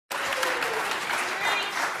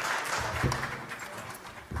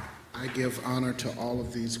I give honor to all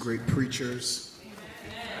of these great preachers,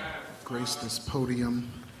 grace this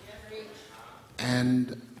podium,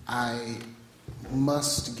 and I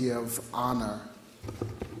must give honor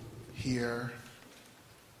here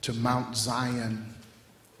to Mount Zion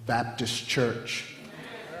Baptist Church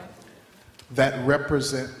that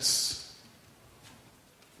represents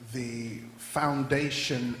the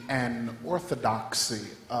foundation and orthodoxy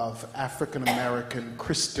of African American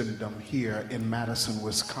Christendom here in Madison,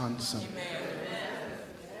 Wisconsin.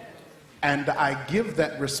 And I give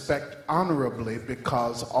that respect honorably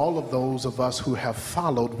because all of those of us who have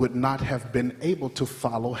followed would not have been able to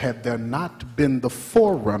follow had there not been the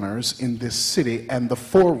forerunners in this city, and the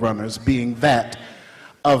forerunners being that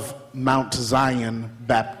of Mount Zion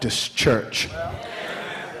Baptist Church.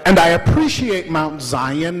 And I appreciate Mount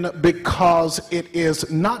Zion because it is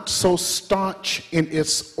not so staunch in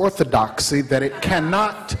its orthodoxy that it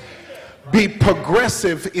cannot be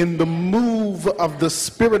progressive in the move of the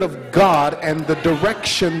Spirit of God and the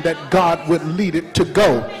direction that God would lead it to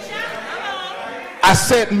go. I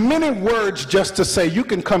said many words just to say you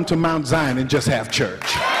can come to Mount Zion and just have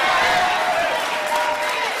church.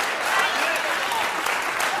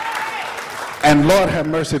 And Lord have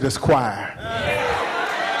mercy, this choir.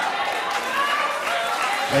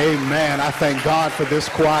 Amen. I thank God for this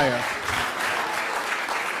choir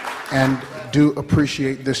and do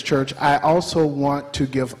appreciate this church. I also want to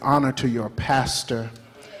give honor to your pastor,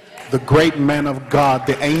 the great man of God,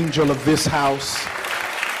 the angel of this house,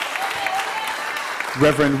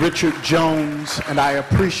 Reverend Richard Jones, and I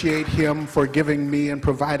appreciate him for giving me and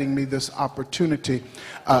providing me this opportunity.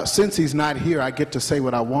 Since he's not here, I get to say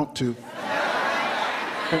what I want to.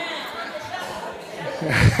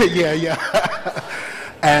 yeah.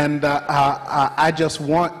 And I just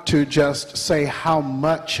want to just say how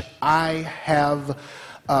much I have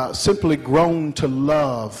simply grown to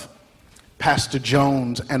love Pastor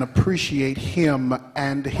Jones and appreciate him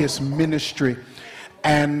and his ministry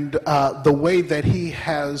and the way that he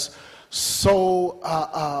has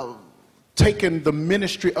so taken the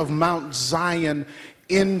ministry of Mount Zion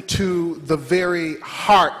into the very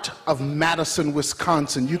heart of Madison,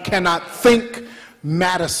 Wisconsin. You cannot think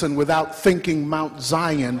Madison without thinking Mount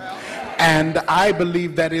Zion, and I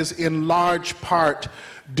believe that is in large part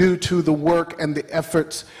due to the work and the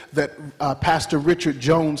efforts that Pastor Richard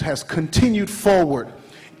Jones has continued forward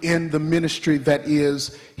in the ministry that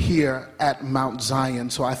is here at Mount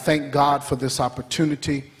Zion. So I thank God for this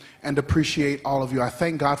opportunity and appreciate all of you. I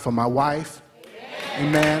thank God for my wife.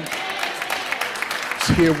 Amen.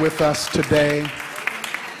 She's here with us today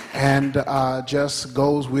and just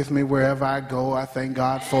goes with me wherever I go. I thank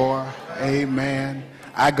God for her. Amen.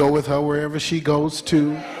 I go with her wherever she goes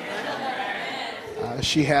to.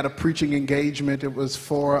 She had a preaching engagement. It was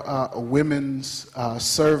for a women's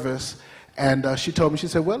service. And she told me, she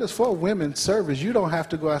said, well, it's for a women's service. You don't have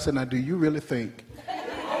to go. I said, now, do you really think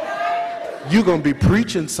you're going to be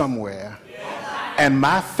preaching somewhere and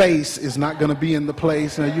my face is not going to be in the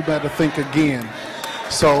place? Now, you better think again.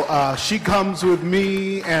 So she comes with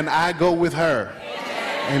me and I go with her.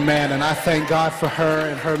 Amen. And I thank God for her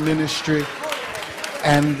and her ministry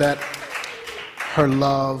and that her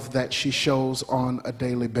love that she shows on a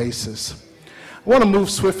daily basis. I want to move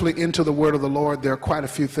swiftly into the word of the Lord. There are quite a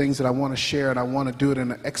few things that I want to share, and I want to do it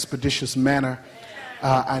in an expeditious manner.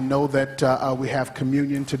 I know that we have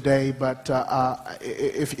communion today, but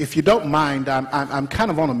if you don't mind, I'm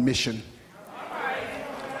kind of on a mission.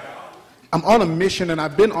 I'm on a mission, and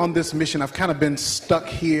I've been on this mission. I've kind of been stuck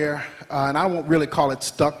here, and I won't really call it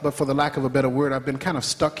stuck, but for the lack of a better word, I've been kind of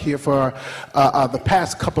stuck here for the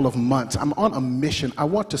past couple of months. I'm on a mission. I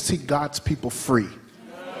want to see God's people free.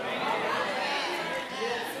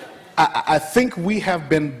 I think we have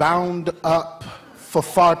been bound up for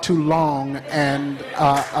far too long, and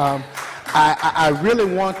I really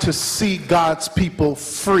want to see God's people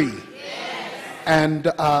free. And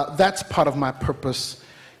that's part of my purpose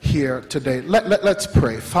here today. Let's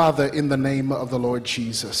pray. Father, in the name of the Lord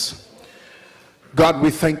Jesus, God, we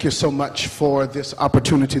thank you so much for this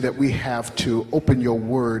opportunity that we have to open your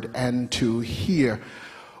word and to hear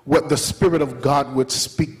what the Spirit of God would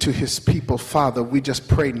speak to his people. Father, we just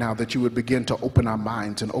pray now that you would begin to open our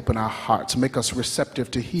minds and open our hearts, make us receptive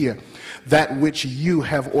to hear that which you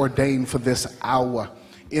have ordained for this hour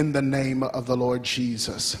in the name of the Lord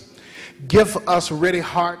Jesus. Give us ready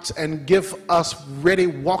hearts and give us ready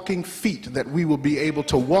walking feet that we will be able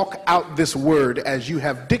to walk out this word as you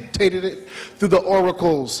have dictated it through the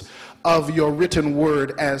oracles of your written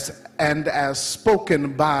word as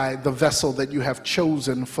spoken by the vessel that you have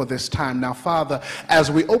chosen for this time. Now, Father,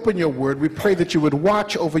 as we open your word, we pray that you would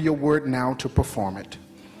watch over your word now to perform it.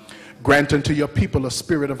 Grant unto your people a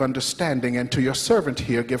spirit of understanding, and to your servant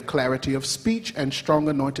here give clarity of speech and strong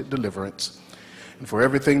anointed deliverance. And for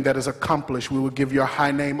everything that is accomplished, we will give your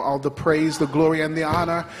high name all the praise, the glory, and the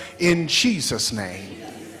honor in Jesus' name.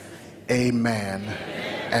 Amen.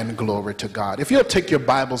 And glory to God. If you'll take your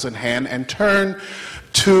Bibles in hand and turn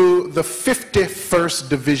to the 51st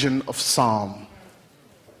division of Psalm.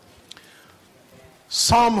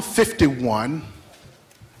 Psalm 51.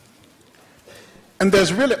 And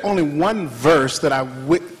there's really only one verse that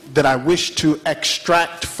I wish to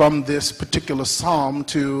extract from this particular psalm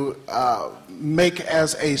to make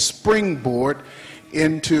as a springboard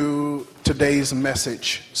into today's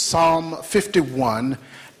message. Psalm 51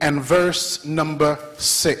 and verse number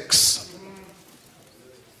 6.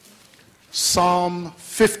 Psalm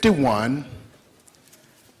 51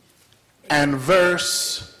 and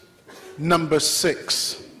verse number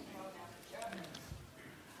 6.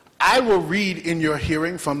 I will read in your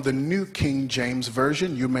hearing from the New King James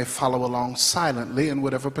Version. You may follow along silently in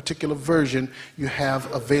whatever particular version you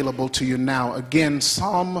have available to you now. Again,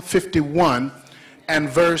 Psalm 51 and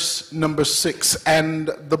verse number 6.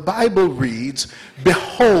 And the Bible reads,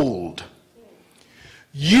 "Behold,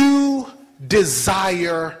 you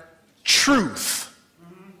desire truth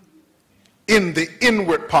in the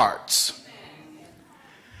inward parts,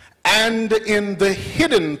 and in the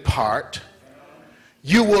hidden part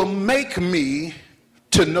you will make me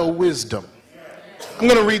to know wisdom." I'm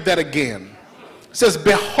going to read that again. It says,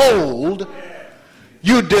 "Behold,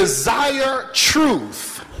 you desire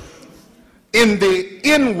truth in the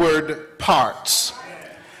inward parts,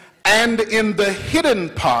 and in the hidden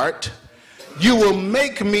part you will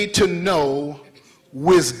make me to know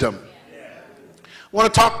wisdom." I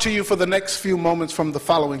want to talk to you for the next few moments from the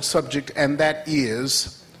following subject, and that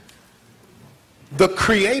is the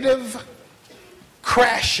creative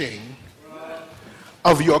crashing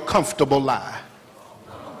of your comfortable lie.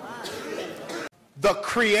 The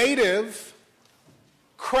creative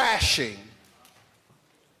crashing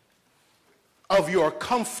of your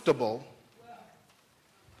comfortable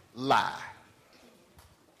lie.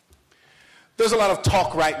 There's a lot of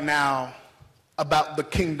talk right now about the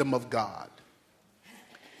kingdom of God.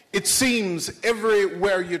 It seems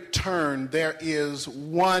everywhere you turn there is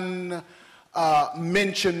one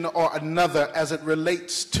mention or another as it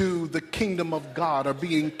relates to the kingdom of God or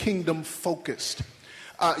being kingdom focused.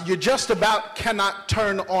 You just about cannot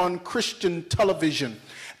turn on Christian television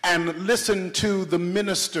and listen to the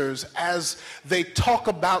ministers as they talk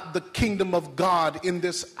about the kingdom of God in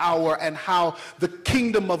this hour and how the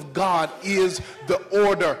kingdom of God is the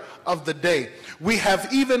order of the day. We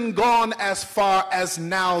have even gone as far as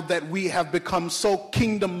now that we have become so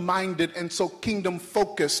kingdom-minded and so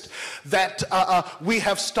kingdom-focused that we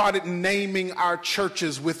have started naming our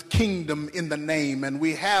churches with kingdom in the name, and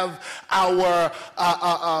we have our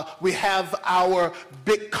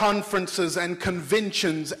big conferences and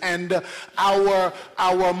conventions, and our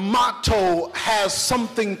motto has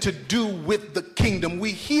something to do with the kingdom.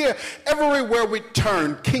 We hear everywhere we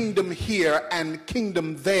turn, kingdom here and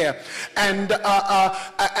kingdom there, and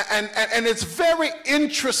it's very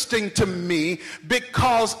interesting to me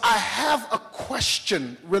because I have a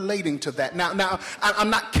question relating to that. Now, I'm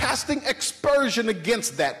not casting aspersion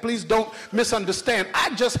against that. Please don't misunderstand. I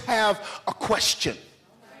just have a question.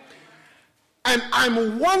 And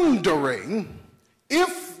I'm wondering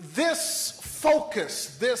if this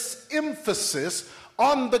focus, this emphasis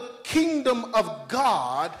on the kingdom of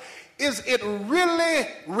God, is it really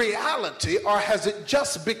reality, or has it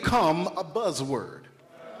just become a buzzword?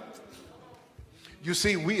 You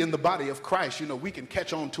see, we in the body of Christ, we can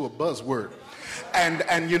catch on to a buzzword. And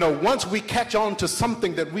once we catch on to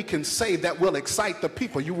something that we can say that will excite the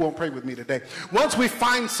people, you won't pray with me today. Once we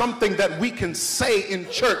find something that we can say in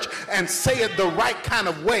church and say it the right kind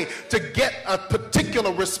of way to get a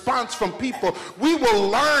particular response from people, we will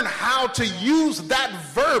learn how to use that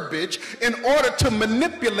verbiage in order to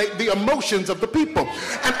manipulate the emotions of the people.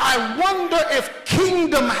 And I wonder if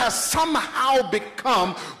kingdom has somehow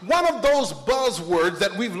become one of those buzzwords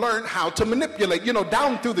that we've learned how to manipulate.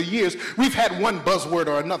 Down through the years, we've had one buzzword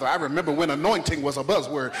or another. I remember when anointing was a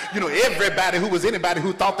buzzword. Anybody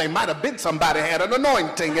who thought they might have been somebody had an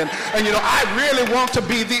anointing. And I really want to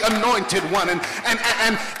be the anointed one.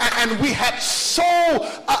 And we had so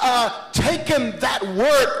taken that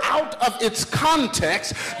word out of its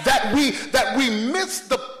context that we missed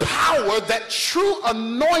the power that true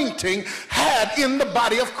anointing had in the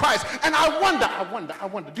body of Christ. And I wonder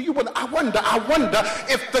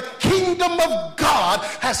if the kingdom of God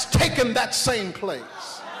has taken that same place.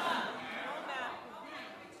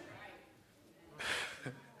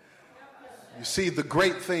 You see, the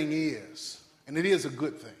great thing is, and it is a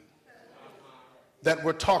good thing, that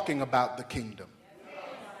we're talking about the kingdom.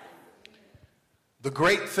 The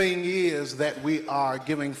great thing is that we are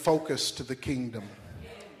giving focus to the kingdom.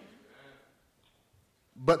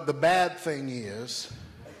 But the bad thing is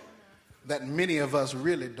that many of us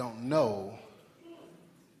really don't know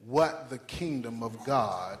what the kingdom of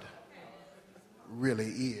God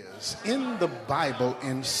really is. In the Bible,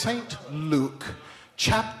 in St. Luke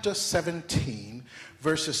chapter 17,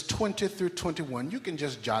 verses 20 through 21, you can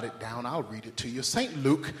just jot it down. I'll read it to you. St.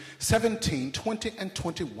 Luke 17, 20 and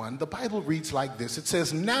 21, the Bible reads like this. It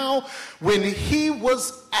says, "Now when he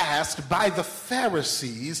was asked by the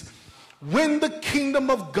Pharisees when the kingdom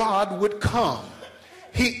of God would come,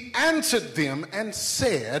 he answered them and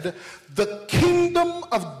said, 'The kingdom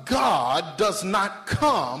of God does not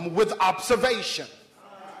come with observation,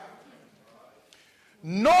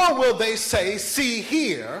 nor will they say, see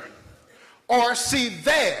here, or see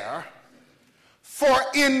there, for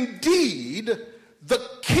indeed the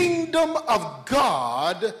kingdom of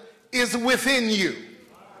God is within you.'"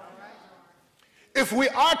 If we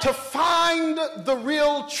are to find the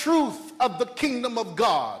real truth of the kingdom of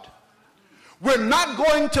God, we're not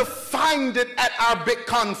going to find it at our big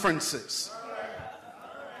conferences.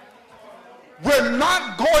 We're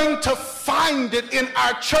not going to find it in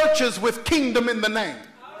our churches with kingdom in the name.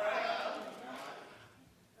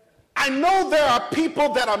 I know there are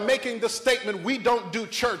people that are making the statement, we don't do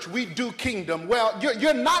church, we do kingdom. Well,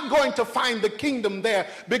 you're not going to find the kingdom there,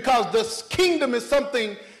 because the kingdom is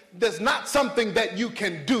something that's not something that you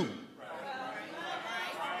can do.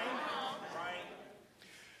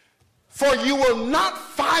 For you will not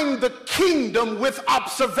find the kingdom with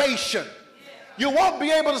observation. You won't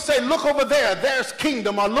be able to say, look over there, there's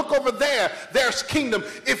kingdom, or look over there, there's kingdom.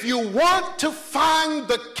 If you want to find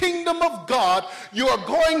the kingdom of God, you are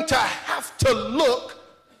going to have to look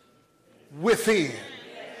within.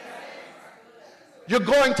 You're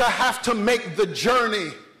going to have to make the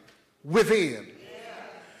journey within.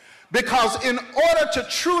 Because in order to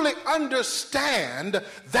truly understand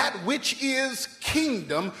that which is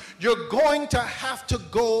kingdom, you're going to have to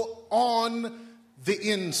go on the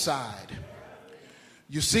inside.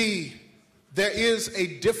 You see, there is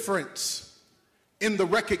a difference in the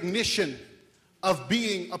recognition of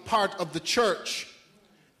being a part of the church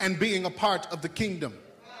and being a part of the kingdom.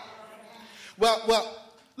 Well,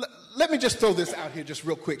 let me just throw this out here just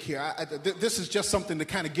real quick here. This is just something to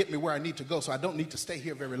kind of get me where I need to go, so I don't need to stay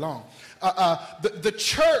here very long. The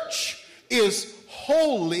church is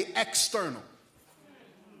wholly external,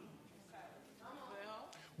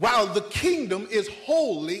 while the kingdom is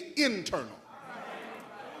wholly internal.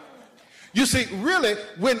 You see, really,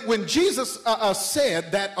 when Jesus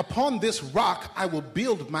said that upon this rock I will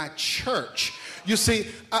build my church, you see,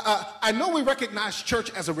 I know we recognize church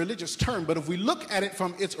as a religious term, but if we look at it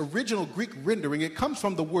from its original Greek rendering, it comes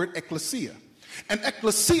from the word ecclesia. And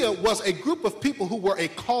ecclesia was a group of people who were a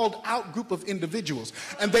called out group of individuals,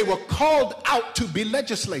 and they were called out to be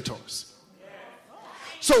legislators.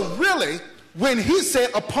 So really, when he said,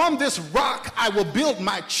 upon this rock I will build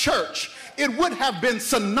my church, it would have been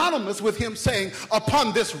synonymous with him saying,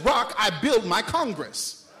 upon this rock I build my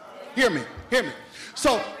Congress. Hear me, hear me.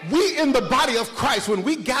 So we in the body of Christ, when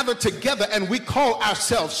we gather together and we call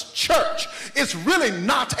ourselves church, it's really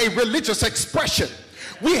not a religious expression.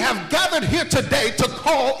 We have gathered here today to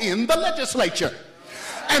call in the legislature.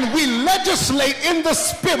 And we legislate in the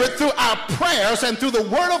spirit through our prayers and through the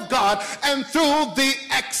word of God and through the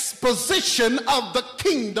exposition of the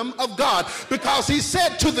kingdom of God. Because he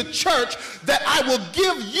said to the church that I will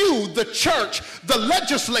give you, the church, the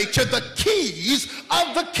legislature, the keys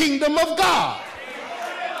of the kingdom of God.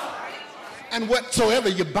 And whatsoever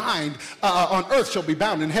you bind on earth shall be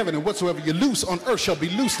bound in heaven, and whatsoever you loose on earth shall be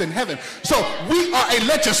loosed in heaven. So we are a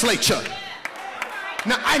legislature.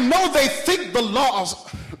 Now, I know they think the laws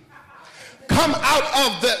come out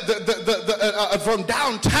of from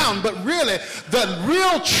downtown, but really the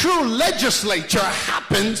real true legislature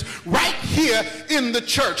happens right here in the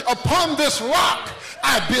church. Upon this rock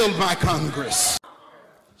I build my Congress.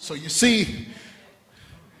 So you see,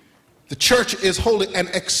 the church is wholly an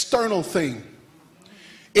external thing.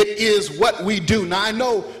 It is what we do. Now, I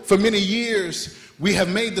know for many years we have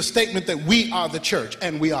made the statement that we are the church,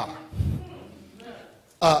 and we are.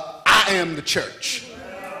 I am the church,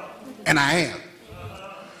 and I am.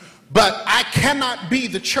 But I cannot be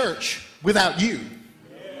the church without you.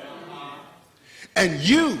 And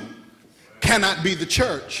you cannot be the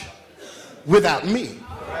church without me.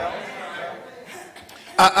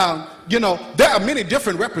 there are many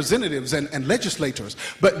different representatives and legislators,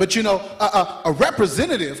 but a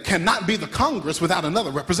representative cannot be the Congress without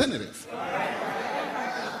another representative.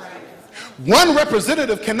 One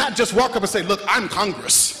representative cannot just walk up and say, look, I'm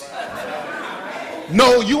Congress.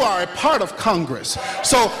 No, you are a part of Congress.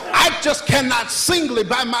 So I just cannot singly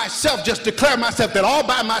by myself just declare myself that all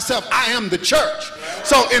by myself I am the church.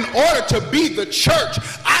 So in order to be the church,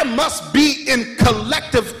 I must be in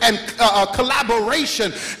collective and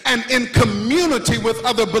collaboration and in community with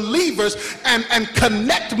other believers and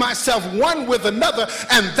connect myself one with another.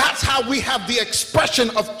 And that's how we have the expression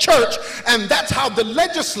of church. And that's how the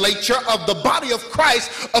legislature of the body of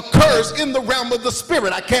Christ occurs in the realm of the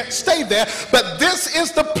spirit. I can't stay there, but this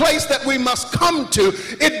is the place that we must come to.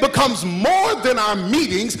 It becomes more than our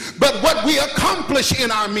meetings, but what we accomplish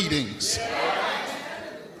in our meetings.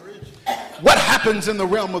 What happens in the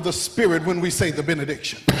realm of the spirit when we say the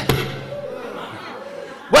benediction?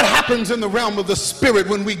 What happens in the realm of the spirit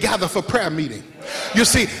when we gather for prayer meeting? You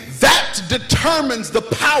see, that determines the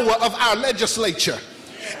power of our legislature,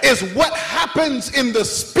 is what happens in the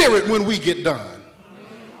spirit when we get done.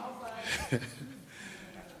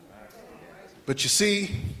 But you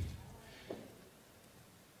see,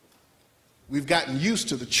 we've gotten used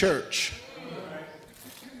to the church.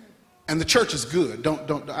 And the church is good.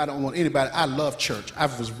 I don't want anybody. I love church.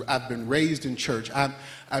 I've been raised in church. All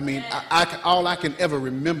I can ever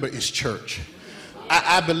remember is church.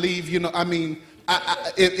 I believe,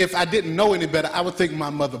 if I didn't know any better, I would think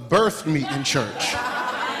my mother birthed me in church.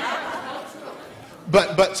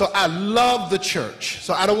 But so I love the church.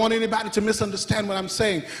 So I don't want anybody to misunderstand what I'm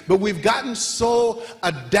saying. But we've gotten so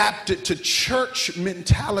adapted to church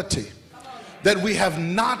mentality that we have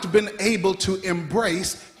not been able to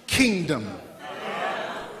embrace kingdom.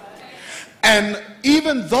 And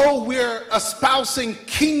even though we're espousing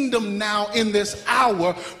kingdom now in this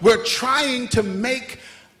hour, we're trying to make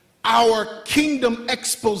our kingdom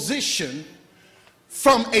exposition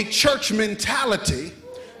from a church mentality.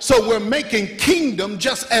 So we're making kingdom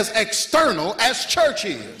just as external as church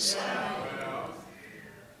is.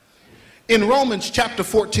 In Romans chapter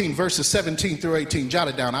 14, verses 17 through 18, jot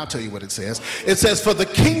it down, I'll tell you what it says. It says, for the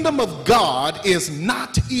kingdom of God is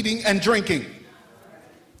not eating and drinking,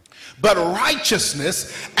 but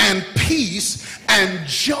righteousness and peace and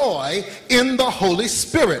joy in the Holy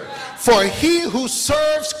Spirit. For he who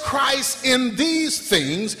serves Christ in these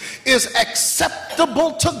things is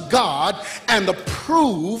acceptable to God and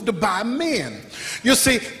approved by men. You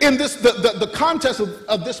see, in this, the context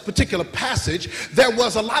of this particular passage, there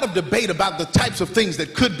was a lot of debate about the types of things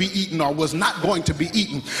that could be eaten or was not going to be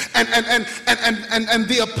eaten. And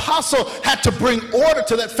the apostle had to bring order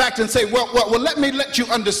to that fact and say, well, let me let you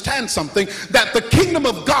understand something, that the kingdom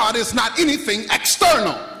of God is not anything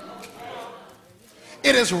external.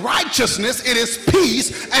 It is righteousness, it is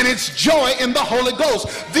peace, and it's joy in the Holy Ghost.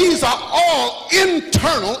 These are all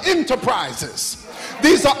internal enterprises.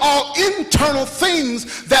 These are all internal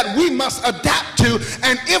things that we must adapt to.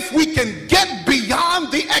 And if we can get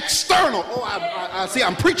beyond the external, I see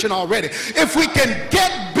I'm preaching already. If we can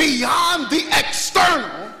get beyond the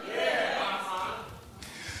external,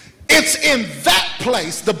 it's in that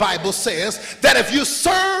place, the Bible says, that if you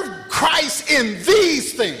serve Christ in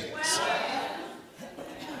these things,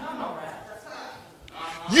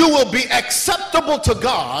 you will be acceptable to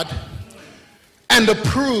God and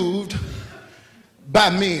approved by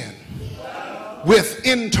men with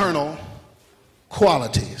internal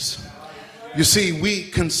qualities. You see, we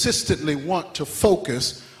consistently want to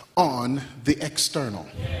focus on the external.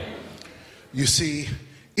 You see,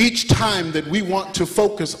 each time that we want to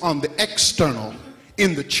focus on the external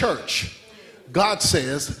in the church, God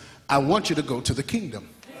says, I want you to go to the kingdom.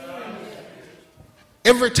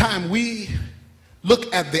 Every time we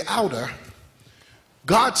look at the outer,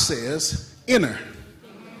 God says, inner.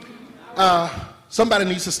 Somebody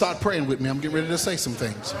needs to start praying with me. I'm getting ready to say some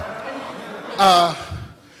things.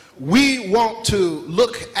 We want to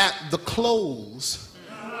look at the clothes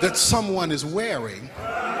that someone is wearing,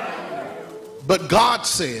 but God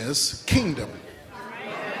says kingdom.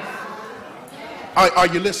 Are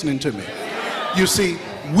you listening to me? You see,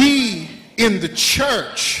 we in the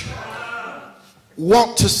church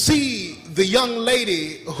want to see the young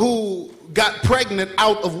lady who got pregnant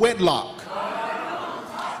out of wedlock,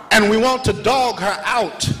 and we want to dog her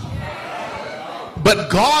out. But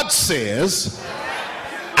God says,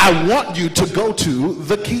 I want you to go to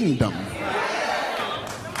the kingdom.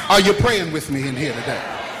 Are you praying with me in here today?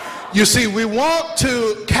 You see, we want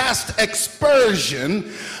to cast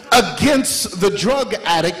aspersion against the drug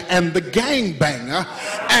addict and the gangbanger,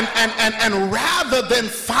 and rather than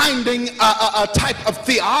finding a type of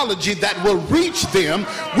theology that will reach them,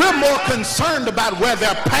 we're more concerned about where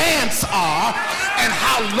their pants are and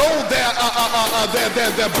how low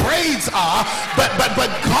their braids are. But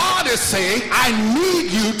God is saying, I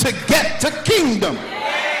need you to get to kingdom.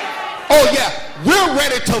 Oh yeah, we're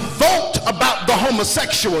ready to vote about the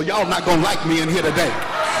homosexual. Y'all not gonna like me in here today.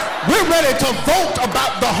 We're ready to vote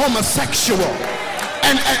about the homosexual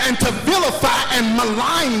and to vilify and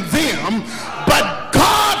malign them. But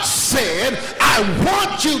God said, I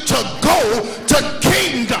want you to go to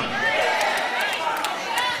kingdom.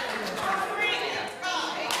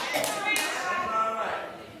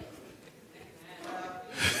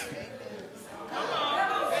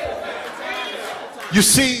 You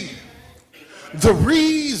see, the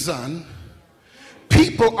reason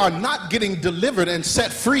people are not getting delivered and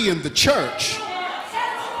set free in the church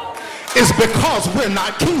is because we're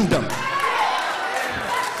not kingdom.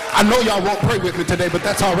 I know y'all won't pray with me today, but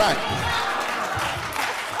that's all right.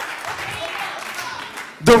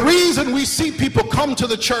 The reason we see people come to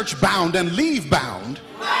the church bound and leave bound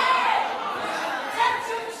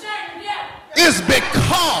is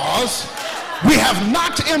because we have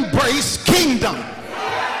not embraced kingdom.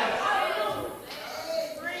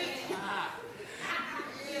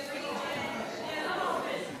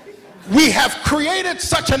 We have created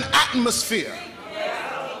such an atmosphere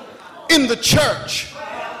in the church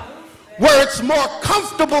where it's more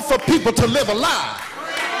comfortable for people to live a lie.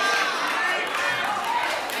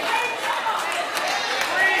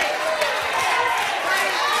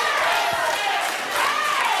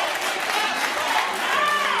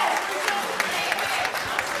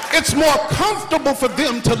 It's more comfortable for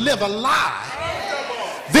them to live a lie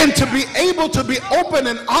than to be able to be open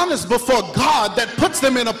and honest before God that puts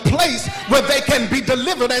them in a place where they can be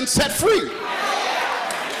delivered and set free.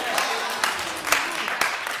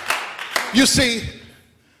 You see,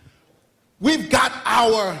 we've got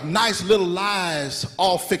our nice little lies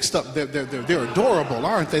all fixed up. They're adorable,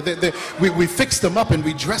 aren't they? We fix them up and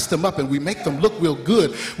we dress them up and we make them look real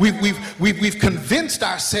good. We've convinced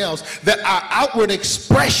ourselves that our outward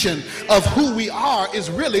expression of who we are is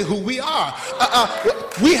really who we are.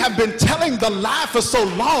 We have been telling the lie for so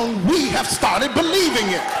long, we have started believing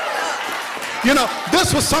it. You know,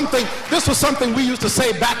 this was something we used to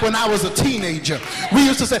say back when I was a teenager. We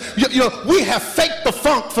used to say, you know, we have faked the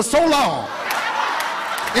funk for so long.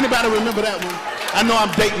 Anybody remember that one? I know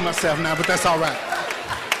I'm dating myself now, but that's all right.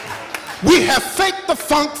 We have faked the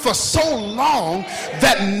funk for so long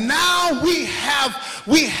that now we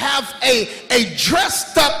have a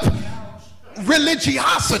dressed up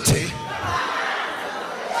religiosity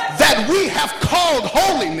that we have called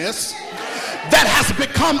holiness, that has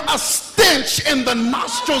become a stench in the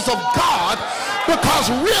nostrils of God, because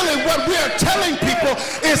really what we are telling people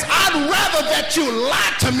is, I'd rather that you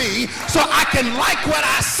lie to me so I can like what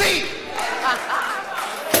I see.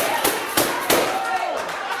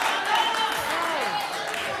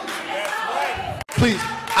 Please,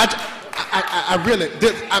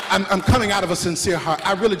 I'm coming out of a sincere heart.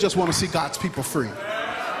 I really just want to see God's people free.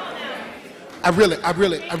 I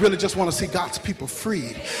really just want to see God's people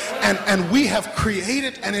freed. And we have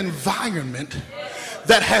created an environment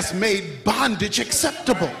that has made bondage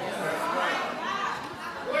acceptable.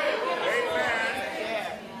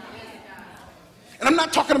 And I'm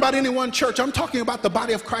not talking about any one church. I'm talking about the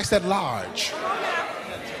body of Christ at large.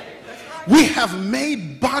 We have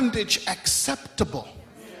made bondage acceptable.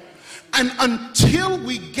 And until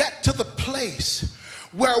we get to the place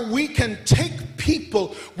where we can take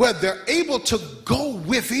people where they're able to go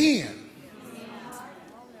within,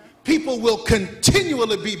 people will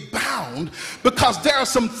continually be bound, because there are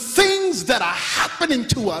some things that are happening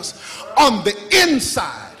to us on the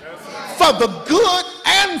inside, for the good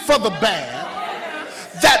and for the bad,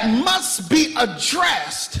 that must be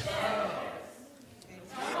addressed.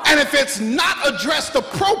 And if it's not addressed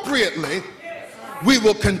appropriately, we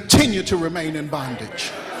will continue to remain in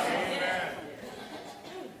bondage.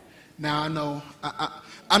 Now I know,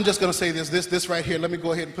 I'm just going to say this right here. Let me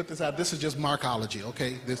go ahead and put this out. This is just Markology,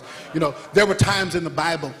 okay? This, you know, there were times in the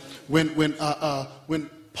Bible when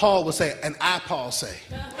Paul would say, and I, Paul, say.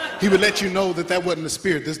 He would let you know that wasn't the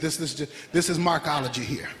spirit. This is Markology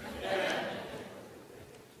here.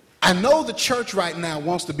 I know the church right now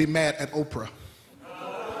wants to be mad at Oprah.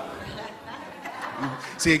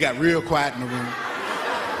 See, it got real quiet in the room.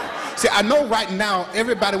 See, I know right now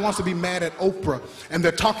everybody wants to be mad at Oprah, and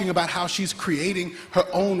they're talking about how she's creating her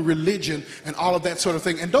own religion and all of that sort of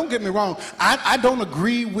thing. And don't get me wrong, I don't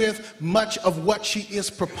agree with much of what she is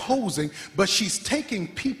proposing, but she's taking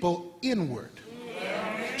people inward.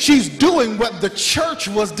 She's doing what the church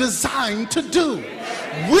was designed to do.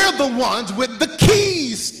 We're the ones with the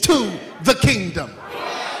keys to the kingdom.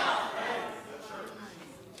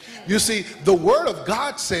 You see, the word of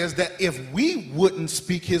God says that if we wouldn't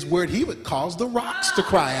speak his word, he would cause the rocks to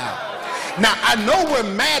cry out. Now, I know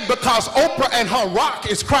we're mad because Oprah and her rock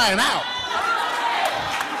is crying out.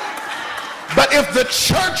 But if the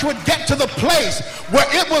church would get to the place where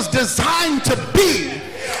it was designed to be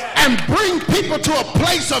and bring people to a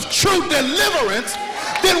place of true deliverance,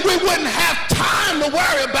 then we wouldn't have time to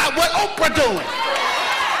worry about what Oprah doing.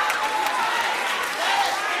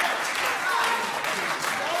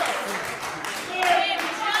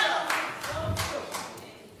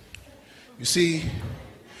 You see,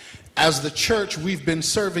 as the church, we've been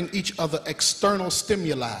serving each other external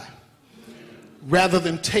stimuli rather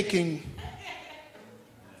than taking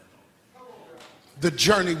the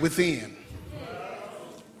journey within.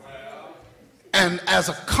 And as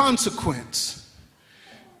a consequence,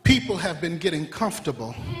 people have been getting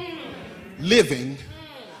comfortable living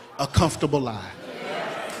a comfortable life.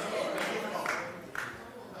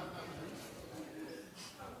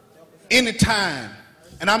 Anytime,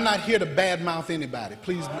 and I'm not here to badmouth anybody.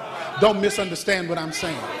 Please don't misunderstand what I'm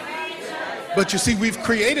saying. But you see, we've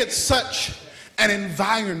created such an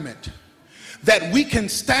environment that we can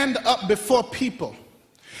stand up before people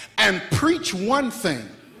and preach one thing,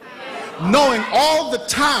 knowing all the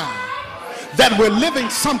time that we're living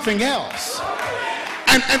something else.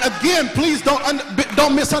 And again, please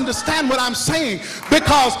don't misunderstand what I'm saying,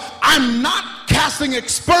 because I'm not casting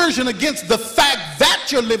aspersion against the fact that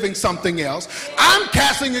you're living something else. I'm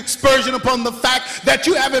casting aspersion upon the fact that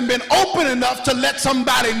you haven't been open enough to let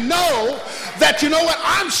somebody know that, you know what,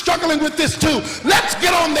 I'm struggling with this too. Let's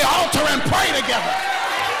get on the altar and pray together.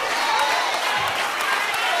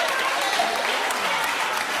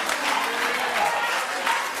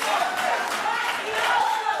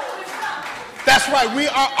 That's right, we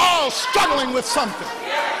are all struggling with something.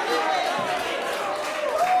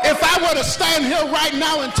 If I were to stand here right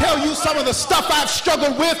now and tell you some of the stuff I've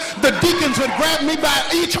struggled with, the deacons would grab me by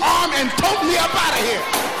each arm and tote me up out of here.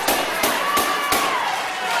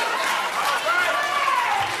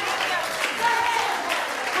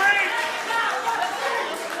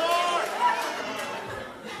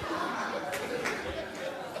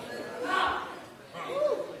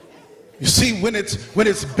 You see, when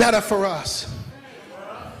it's better for us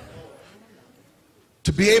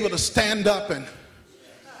to be able to stand up and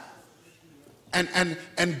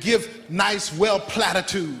give nice, well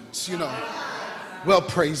platitudes, you know. Well,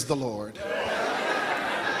 praise the Lord.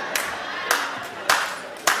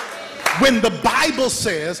 When the Bible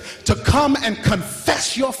says to come and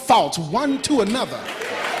confess your faults one to another.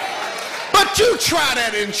 But you try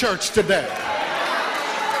that in church today.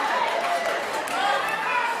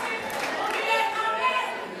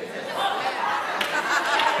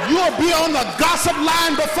 You'll be on the gossip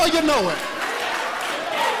line before you know it.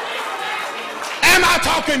 Am I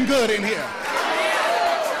talking good in here?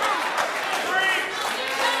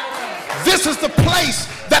 This is the place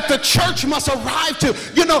that the church must arrive to.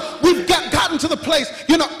 You know, we've gotten to the place,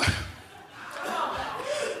 you know,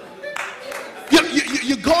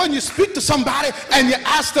 you go and you speak to somebody and you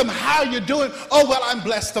ask them how you're doing. Oh, well, I'm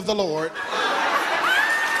blessed of the Lord.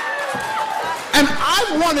 And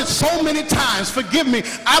I've wanted so many times, forgive me,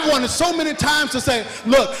 I've wanted so many times to say,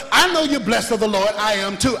 look, I know you're blessed of the Lord. I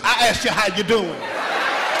am too. I asked you how you're doing.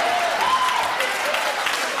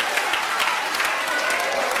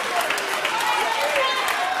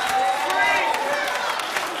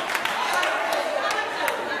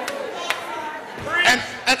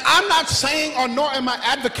 And I'm not saying, or nor am I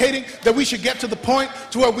advocating, that we should get to the point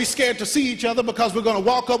to where we're scared to see each other because we're going to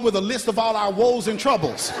walk up with a list of all our woes and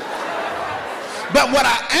troubles. But what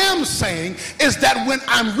I am saying is that when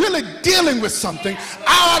I'm really dealing with something,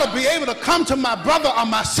 I ought to be able to come to my brother or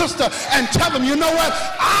my sister and tell them, you know what,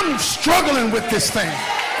 I'm struggling with this thing.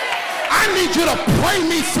 I need you to pray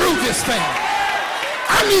me through this thing.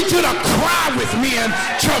 I need you to cry with me and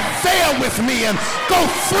travail with me and go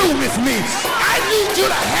through with me. I need you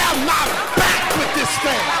to have my back with this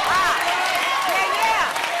thing.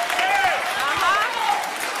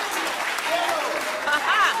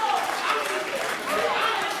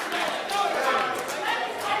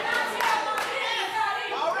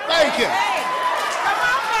 Thank you.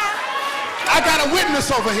 I got a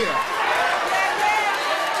witness over here.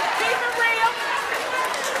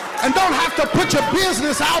 and don't have to put your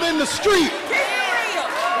business out in the street. Keep it real.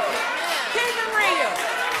 Keep it real.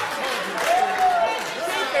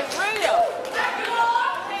 Keep it real.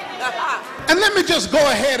 And let me just go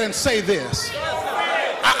ahead and say this.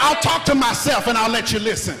 I'll talk to myself and I'll let you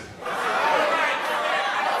listen.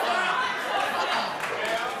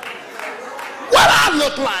 What I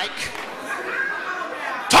look like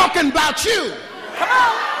talking about you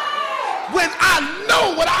when I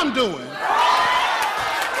know what I'm doing.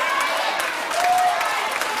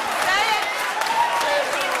 Say it.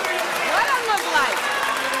 What I look like.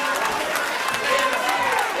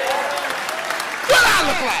 What I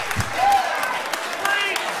look like.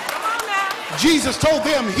 Come on now. Jesus told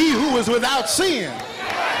them, he who is without sin.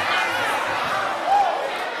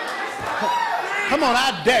 Come on,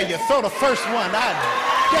 I dare you. Throw the first one. I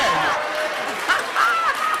dare you.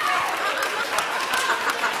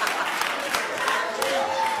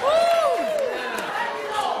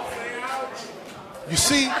 You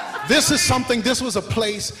see, this was a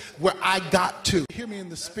place where I got to. Hear me in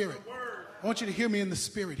the spirit. I want you to hear me in the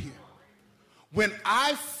spirit here. When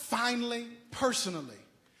I finally, personally,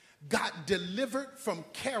 got delivered from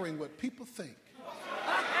caring what people think,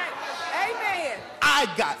 Amen. I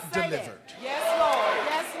got Say delivered. that. Yes, Lord.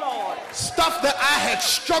 Yes, Lord. Stuff that I had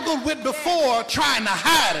struggled with before, trying to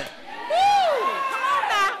hide it. Woo! Come on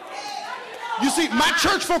now. You see, my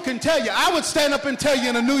church folk can tell you, I would stand up and tell you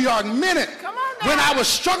in a New York minute Come on now. when I was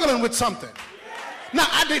struggling with something. Now,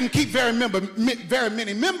 I didn't keep very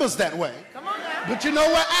many members that way. Come on now. But you know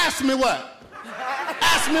what? Ask me what?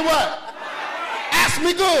 Ask me what? Ask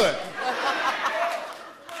me good.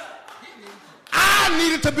 I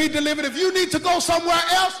needed to be delivered. If you need to go somewhere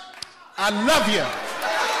else, I love you.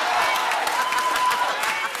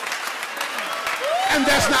 And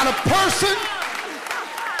there's not a person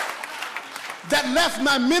that left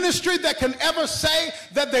my ministry that can ever say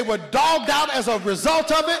that they were dogged out as a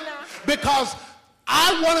result of it, because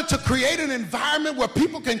I wanted to create an environment where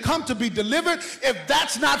people can come to be delivered. If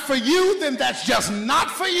that's not for you, then that's just not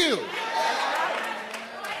for you.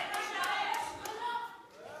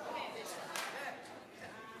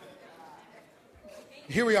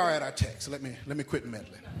 Here we are at our text. Let me quit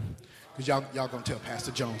meddling, because y'all gonna tell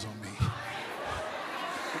Pastor Jones on me.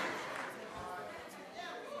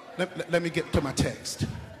 Let me get to my text.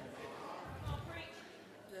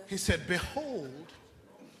 He said, behold,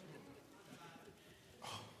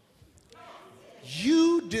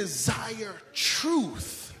 you desire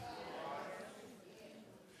truth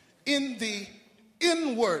in the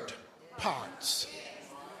inward parts.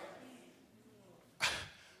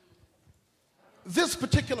 This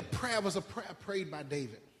particular prayer was a prayer prayed by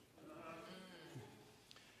David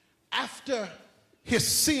after his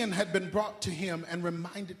sin had been brought to him and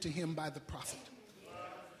reminded to him by the prophet.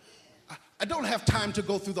 I don't have time to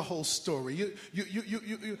go through the whole story. You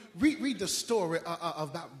read the story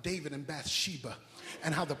about David and Bathsheba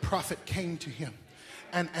and how the prophet came to him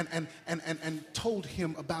and told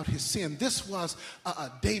him about his sin. This was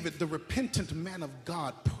David, the repentant man of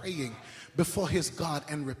God, praying before his God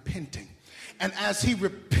and repenting. And as he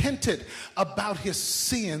repented about his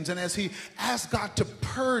sins, and as he asked God to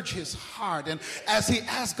purge his heart, and as he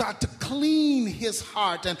asked God to clean his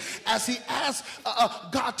heart, and as he asked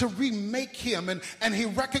God to remake him, and he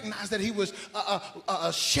recognized that he was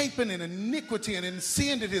shapen in iniquity and in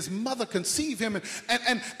sin did his mother conceive him,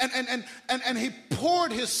 and he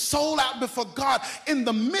poured his soul out before God. In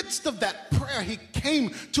the midst of that prayer, he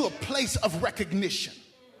came to a place of recognition.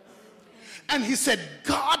 And he said,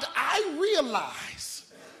 God, I realize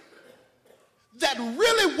that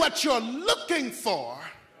really what you're looking for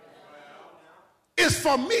is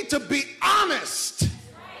for me to be honest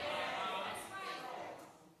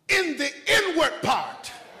in the inward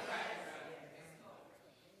part.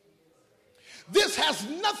 This has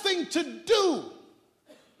nothing to do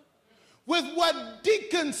with what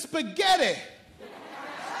Deacon Spaghetti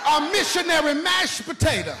or missionary mashed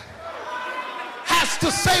potato has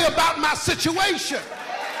to say about my situation.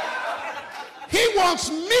 He wants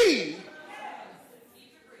me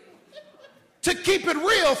to keep it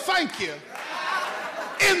real, thank you,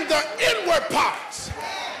 in the inward parts.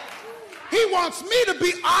 He wants me to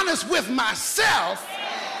be honest with myself,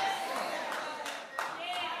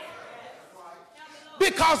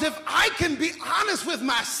 because if I can be honest with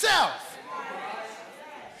myself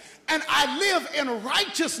and I live in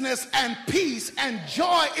righteousness and peace and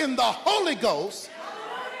joy in the Holy Ghost,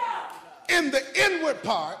 in the inward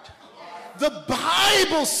part, the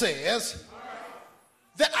Bible says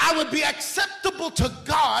that I would be acceptable to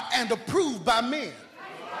God and approved by men.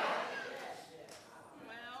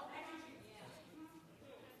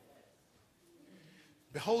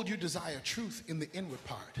 Behold, you desire truth in the inward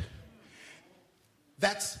part.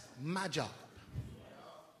 That's my job.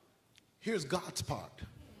 Here's God's part.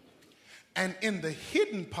 And in the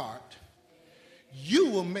hidden part, you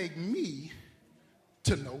will make me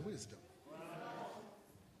to know wisdom.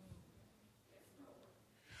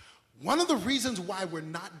 One of the reasons why we're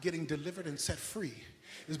not getting delivered and set free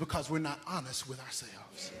is because we're not honest with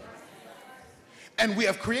ourselves. And we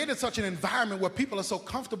have created such an environment where people are so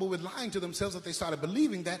comfortable with lying to themselves that they started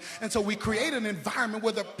believing that. And so we create an environment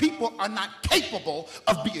where the people are not capable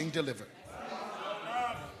of being delivered.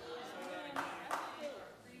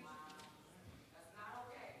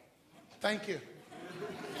 Thank you.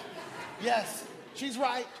 Yes, she's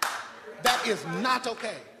right. That is not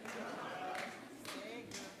okay.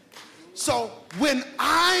 So when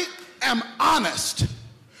I am honest,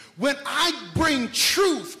 when I bring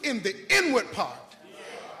truth in the inward part,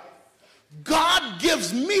 God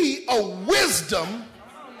gives me a wisdom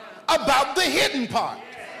about the hidden part.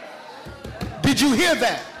 Did you hear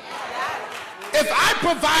that? If I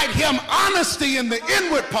provide him honesty in the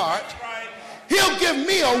inward part, he'll give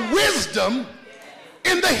me a wisdom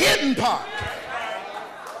in the hidden part.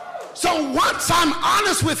 So once I'm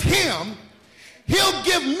honest with him, he'll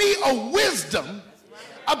give me a wisdom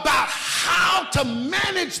about how to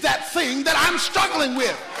manage that thing that I'm struggling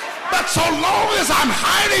with. But so long as I'm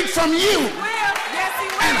hiding from you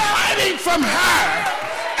and hiding from her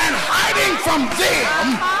and hiding from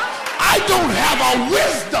them, I don't have a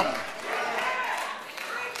wisdom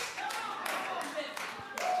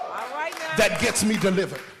that gets me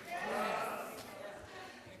delivered.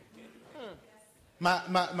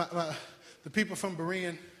 The people from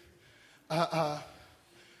Berean,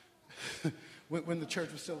 when the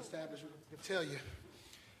church was still established, I can tell you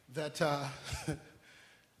that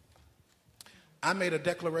I made a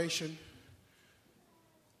declaration,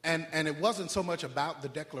 and it wasn't so much about the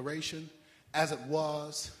declaration as it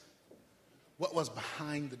was what was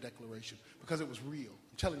behind the declaration, because it was real.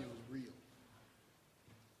 I'm telling you, it was real.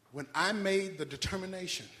 When I made the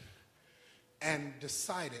determination and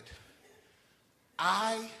decided,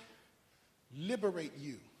 I liberate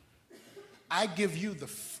you, I give you the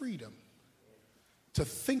freedom to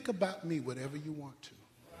think about me whatever you want to.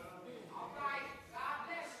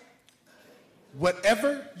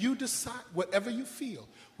 Whatever you decide, whatever you feel,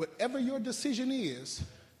 whatever your decision is,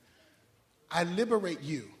 I liberate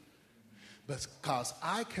you, because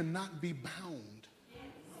I cannot be bound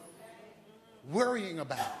worrying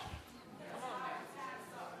about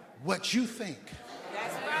what you think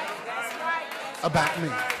about me.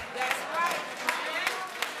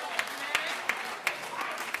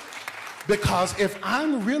 Because if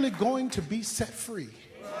I'm really going to be set free,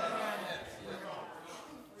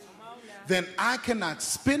 then I cannot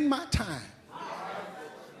spend my time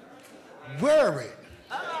worried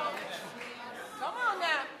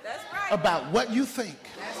about what you think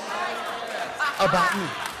about me.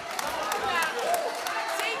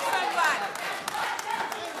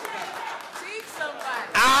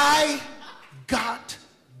 I got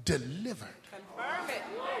delivered.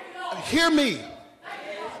 Hear me.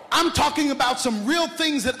 I'm talking about some real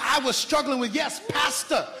things that I was struggling with. Yes,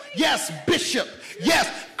 pastor. Yes, bishop.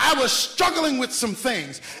 Yes, I was struggling with some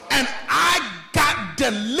things. And I got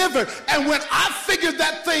delivered. And when I figured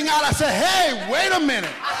that thing out, I said, hey, wait a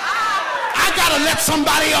minute. I got to let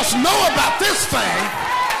somebody else know about this thing.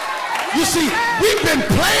 You see, we've been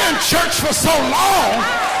playing church for so long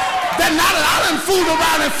that now that I done fooled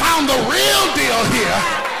around and found the real deal here,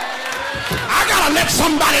 I gotta let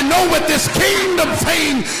somebody know what this kingdom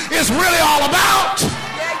thing is really all about.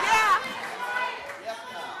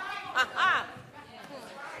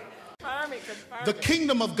 The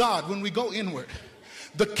kingdom of God, when we go inward,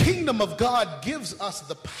 the kingdom of God gives us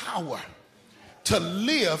the power to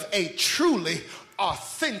live a truly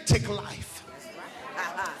authentic life.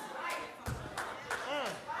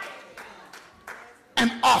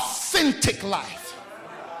 An authentic life.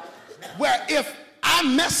 Where if I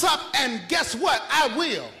mess up, and guess what? I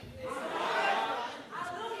will.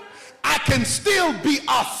 I can still be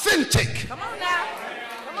authentic. Come on now.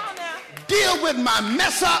 Come on now. Deal with my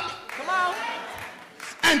mess up. Come on.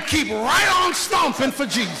 And keep right on stomping for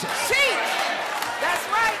Jesus. Teach. That's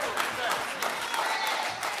right.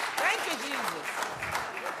 Thank you, Jesus.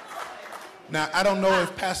 Now, I don't know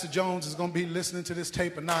if Pastor Jones is going to be listening to this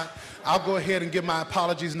tape or not. I'll go ahead and give my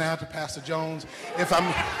apologies now to Pastor Jones. If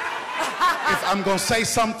I'm going to say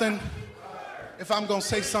something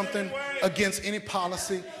against any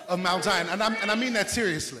policy of Mount Zion, and I mean that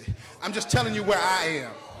seriously. I'm just telling you where I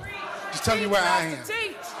am. Just telling you where I am.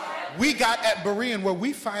 We got at Berean where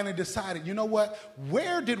we finally decided, you know what?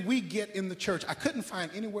 Where did we get in the church? I couldn't find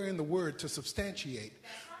anywhere in the Word to substantiate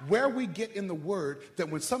where we get in the Word that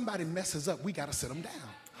when somebody messes up, we got to sit them down.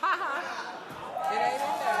 Ha ha. It ain't in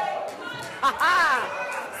there. Ha ha.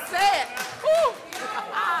 Say it. Woo.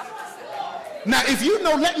 Now, if you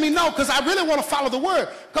know, let me know, because I really want to follow the Word.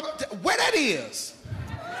 Come on, where that is.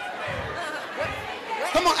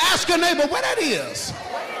 Come on, ask your neighbor where that is.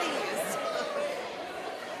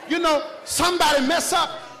 You know, somebody mess up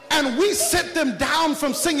and we sit them down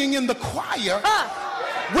from singing in the choir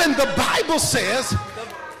when the Bible says,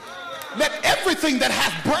 let everything that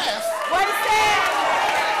hath breath. What it says?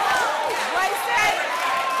 What it says?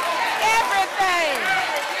 Everything.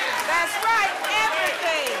 That's right,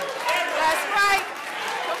 everything. That's right.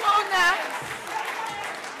 Come on now.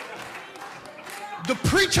 The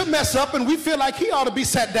preacher mess up and we feel like he ought to be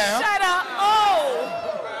sat down. Shut up. Oh.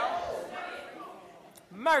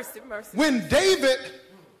 Mercy, mercy. When David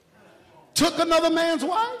took another man's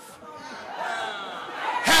wife,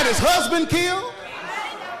 had his husband killed,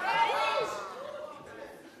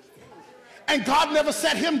 and God never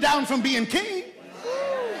set him down from being king.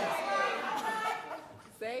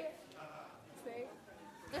 Say it. Say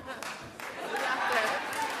it.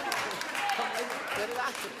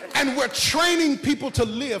 And we're training people to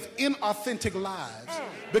live inauthentic lives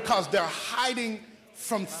because they're hiding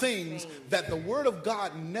from things that the Word of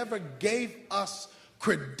God never gave us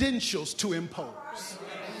credentials to impose.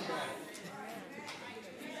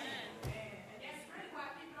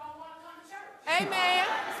 Amen. Amen.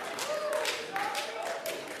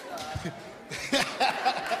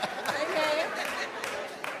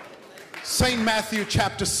 St. Matthew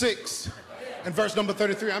chapter 6 and verse number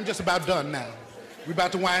 33. I'm just about done now. We're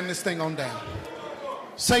about to wind this thing on down.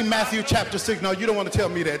 St. Matthew chapter 6. No, you don't want to tell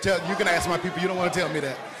me that. You can ask my people. You don't want to tell me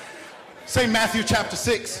that. St. Matthew chapter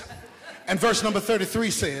 6 and verse number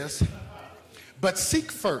 33 says, but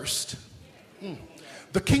seek first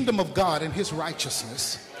the kingdom of God and his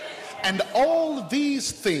righteousness, and all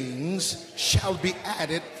these things shall be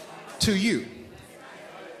added to you.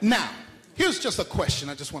 Now, here's just a question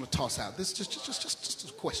I just want to toss out. This is just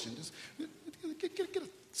a question. Just get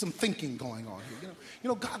some thinking going on here. You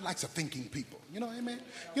know, God likes a thinking people. You know, amen.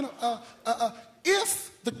 You know,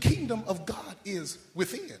 if the kingdom of God is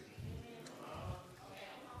within,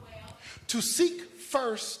 to seek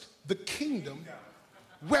first the kingdom,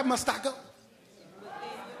 where must I go?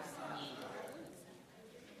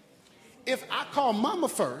 If I call mama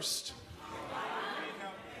first,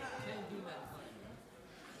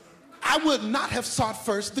 I would not have sought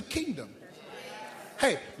first the kingdom.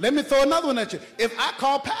 Hey, let me throw another one at you. If I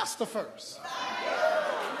call pastor first,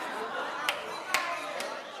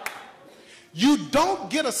 you don't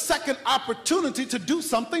get a second opportunity to do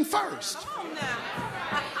something first. Come on now.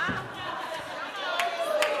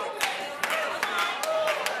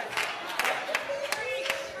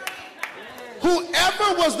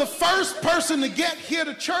 Whoever was the first person to get here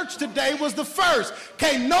to church today was the first.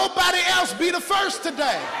 Can't nobody else be the first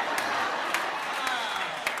today.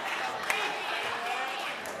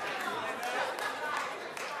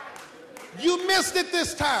 You missed it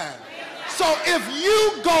this time. So if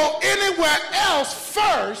you go anywhere else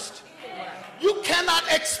first, you cannot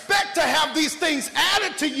expect to have these things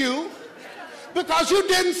added to you because you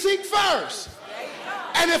didn't seek first.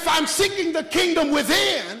 And if I'm seeking the kingdom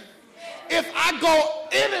within, if I go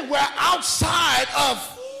anywhere outside of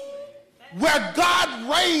where God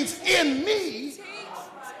reigns in me,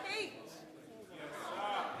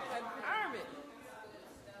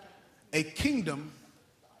 a kingdom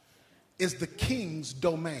is the king's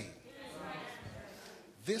domain.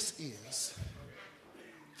 This is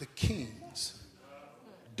the king's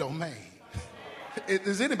domain.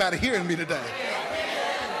 Is anybody hearing me today?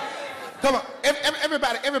 Come on,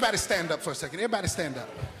 everybody stand up for a second. Everybody stand up.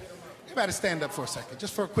 Everybody stand up for a second,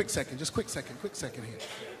 just for a quick second, quick second here.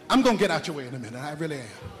 I'm going to get out your way in a minute, I really am.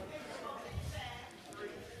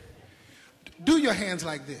 Do your hands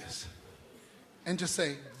like this and just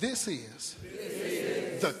say, this is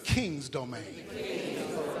the king's domain.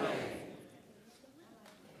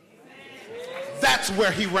 That's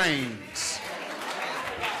where he reigns.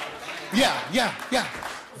 Yeah.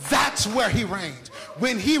 That's where he reigns.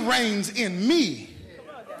 When he reigns in me,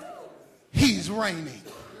 he's reigning.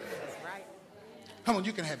 Come on,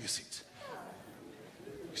 you can have your seats.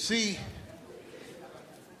 See,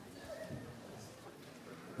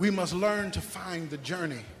 we must learn to find the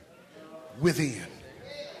journey within.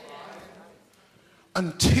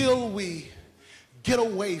 Until we get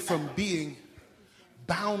away from being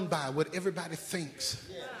bound by what everybody thinks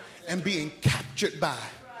and being captured by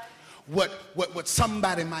what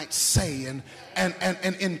somebody might say and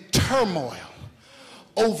in turmoil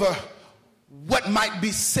over what might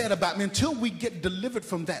be said about me. Until we get delivered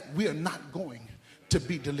from that, we are not going to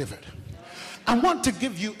be delivered. I want to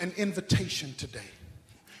give you an invitation today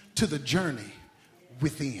to the journey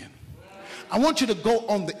within. I want you to go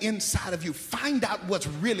on the inside of you, find out what's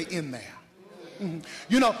really in there.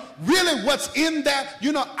 You know, really what's in there.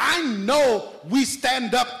 You know, I know we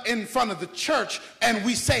stand up in front of the church and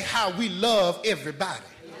we say how we love everybody.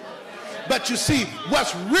 But you see,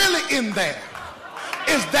 what's really in there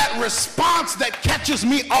is that response that catches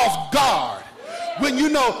me off guard. When you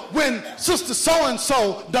know, when Sister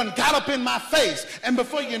So-and-so done got up in my face, and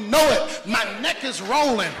before you know it, my neck is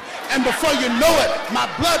rolling, and before you know it, my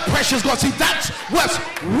blood pressure is going. See, that's what's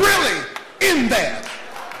really in there.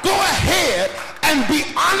 Go ahead and be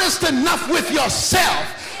honest enough with yourself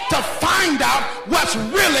to find out what's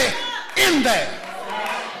really in there.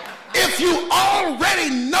 If you already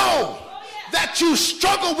know that you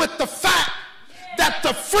struggle with the fact that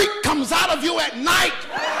the freak comes out of you at night,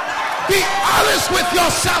 be honest with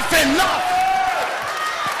yourself enough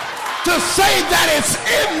to say that it's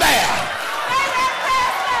in there.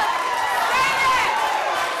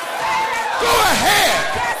 Go ahead.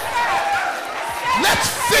 Let's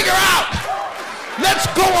figure out. Let's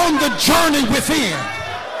go on the journey within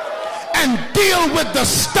and deal with the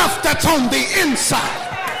stuff that's on the inside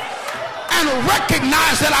and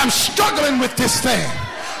recognize that I'm struggling with this thing,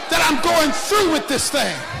 that I'm going through with this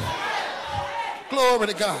thing. Glory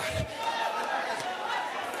to God.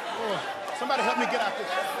 Oh, somebody help me get out this.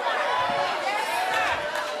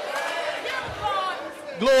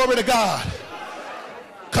 Glory to God.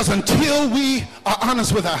 Because until we are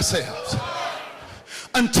honest with ourselves,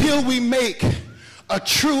 until we make a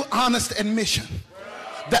true honest admission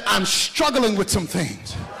that I'm struggling with some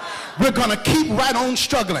things, we're going to keep right on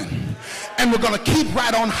struggling, and we're going to keep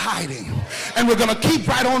right on hiding, and we're going to keep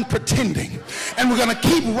right on pretending, and we're going to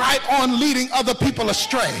keep right on leading other people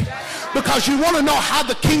astray. Because you want to know how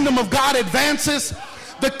the kingdom of God advances?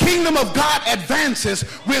 The kingdom of God advances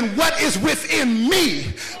when what is within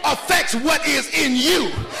me affects what is in you.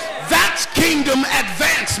 That's kingdom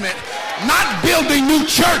advancement. Not building new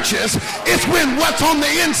churches. It's when what's on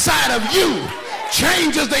the inside of you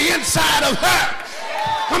changes the inside of her.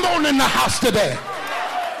 Come on in the house today.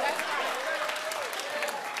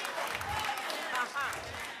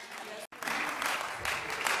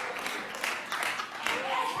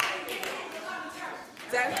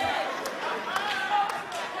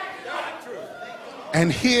 And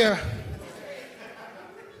here,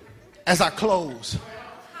 as I close,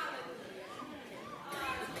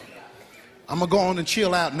 I'm going to go on and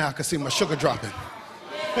chill out now because see my sugar dropping.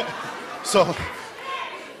 So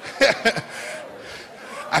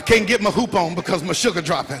I can't get my hoop on because my sugar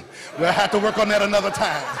dropping. We'll have to work on that another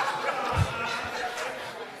time.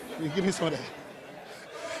 You give me some of that.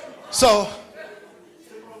 So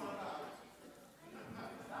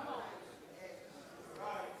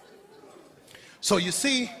you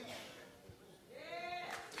see,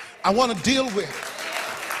 I want to deal with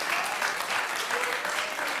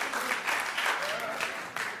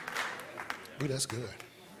ooh, that's good.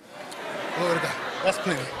 Glory to God. That's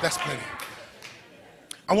plenty. That's plenty.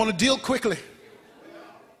 I want to deal quickly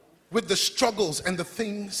with the struggles and the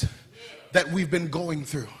things that we've been going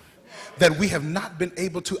through, that we have not been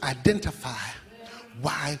able to identify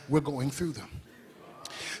why we're going through them.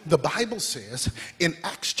 The Bible says in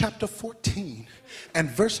Acts chapter 14 and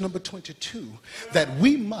verse number 22 that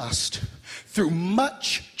we must, through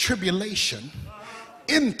much tribulation,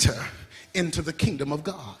 enter into the kingdom of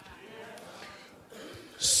God.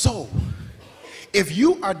 So, if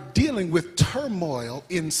you are dealing with turmoil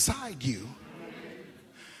inside you,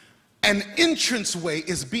 an entranceway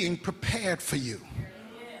is being prepared for you.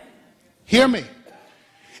 Hear me.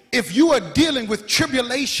 If you are dealing with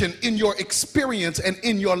tribulation in your experience and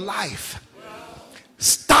in your life,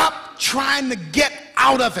 stop trying to get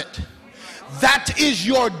out of it. That is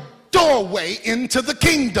your doorway into the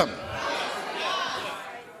kingdom.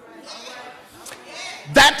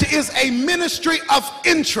 That is a ministry of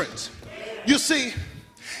entrance. You see,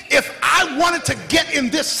 if I wanted to get in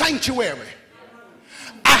this sanctuary,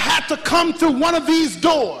 I had to come through one of these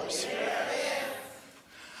doors.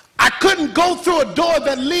 I couldn't go through a door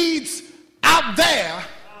that leads out there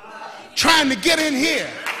trying to get in here.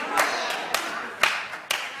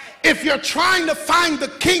 If you're trying to find the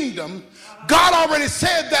kingdom, God already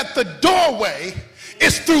said that the doorway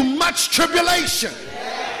is through much tribulation.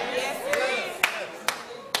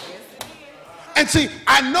 And see,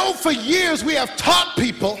 I know for years we have taught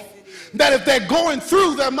people that if they're going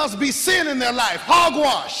through, there must be sin in their life.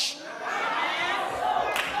 Hogwash.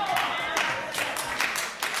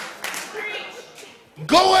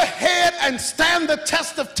 go ahead and stand the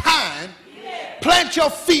test of time, plant your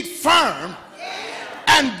feet firm,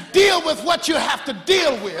 and deal with what you have to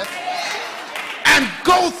deal with, and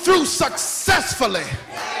go through successfully.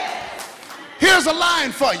 Here's a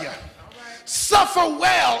line for you. Suffer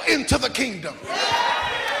well into the kingdom.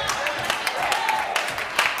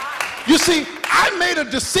 You see, I made a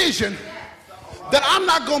decision that I'm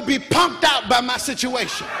not going to be pumped out by my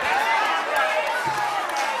situation.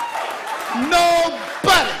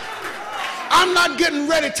 Nobody. I'm not getting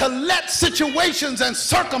ready to let situations and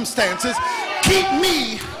circumstances keep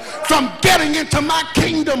me from getting into my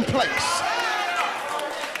kingdom place.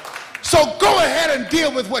 So go ahead and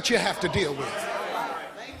deal with what you have to deal with.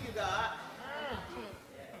 Thank you, God.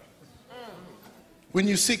 When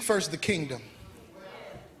you seek first the kingdom,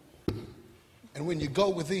 and when you go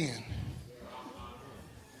within,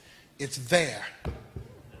 it's there.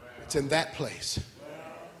 It's in that place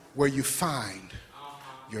where you find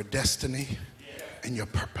your destiny and your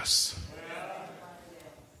purpose.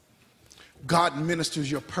 God ministers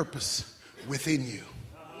your purpose within you.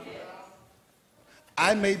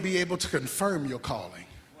 I may be able to confirm your calling,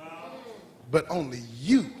 but only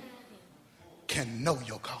you can know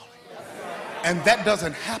your calling. And that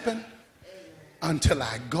doesn't happen until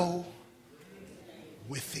I go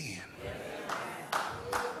within.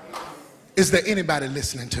 Is there anybody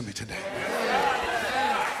listening to me today?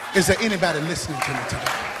 Is there anybody listening to me today?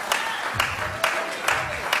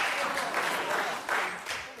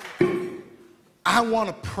 I want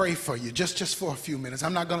to pray for you just for a few minutes.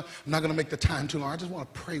 I'm not gonna make the time too long. I just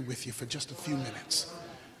want to pray with you for just a few minutes.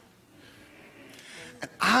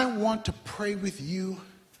 And I want to pray with you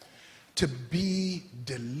to be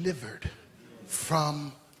delivered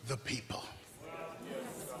from the people.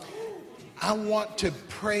 I want to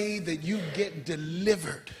pray that you get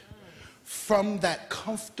delivered from that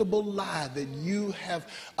comfortable lie that you have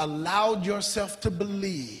allowed yourself to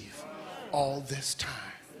believe all this time.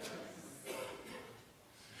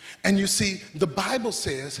 And you see, the Bible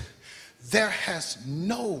says there is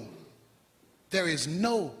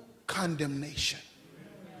no condemnation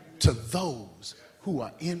to those who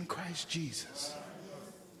are in Christ Jesus.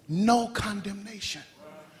 No condemnation.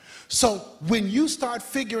 So when you start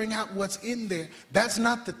figuring out what's in there, that's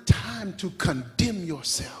not the time to condemn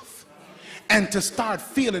yourself and to start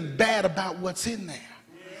feeling bad about what's in there.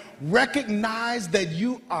 Recognize that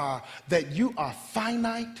you are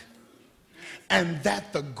finite, and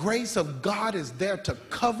that the grace of God is there to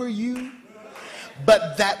cover you,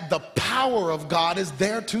 but that the power of God is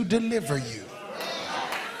there to deliver you.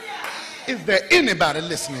 Is there anybody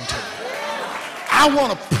listening to me? I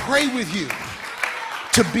want to pray with you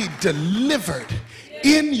to be delivered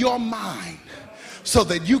in your mind so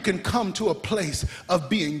that you can come to a place of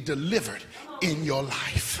being delivered in your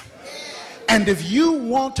life. And if you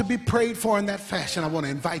want to be prayed for in that fashion, I want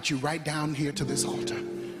to invite you right down here to this altar.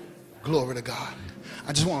 Glory to God.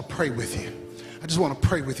 I just want to pray with you. I just want to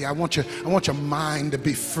pray with you. I want your mind to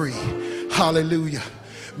be free. Hallelujah.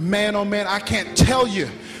 Man, oh man, I can't tell you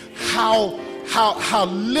how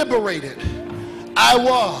liberated I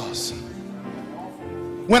was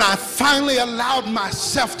when I finally allowed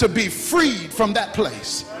myself to be freed from that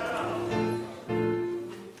place.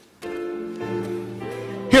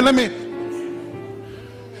 Here, let me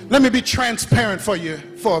be transparent for you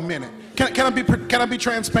for a minute. Can I be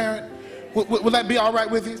transparent? Will that be all right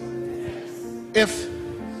with you?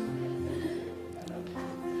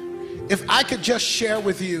 If I could just share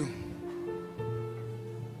with you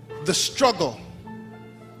the struggle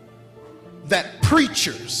that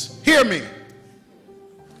preachers, hear me,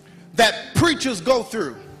 that preachers go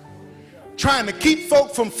through trying to keep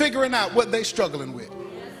folk from figuring out what they're struggling with.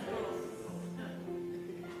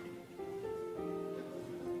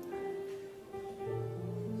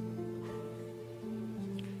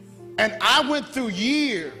 And I went through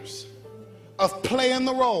years of playing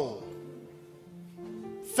the role,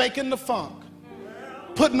 faking the funk,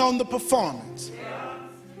 putting on the performance.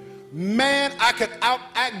 Man, I could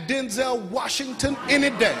outact Denzel Washington any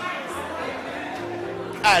day.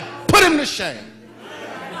 I'd put him to shame.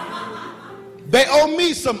 They owe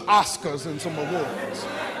me some Oscars and some awards.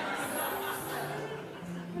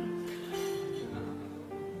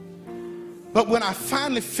 But when I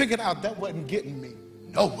finally figured out that wasn't getting me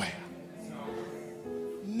nowhere,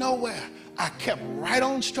 I kept right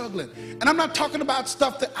on struggling. And I'm not talking about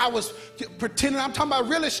stuff that I was pretending. I'm talking about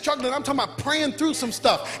really struggling. I'm talking about praying through some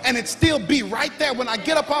stuff, and it'd still be right there when I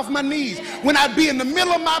get up off my knees, when I'd be in the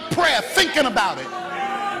middle of my prayer thinking about it.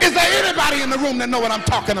 Is there anybody in the room that know what I'm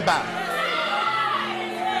talking about?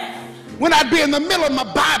 when I'd be in the middle of my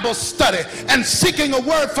Bible study and seeking a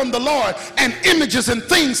word from the Lord, and images and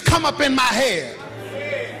things come up in my head.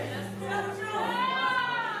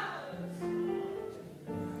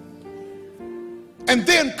 And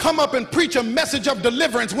then come up and preach a message of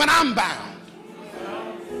deliverance when I'm bound.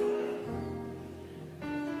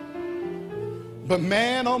 But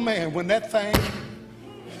man, oh man, when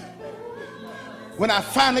I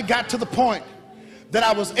finally got to the point that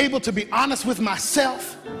I was able to be honest with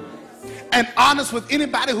myself and honest with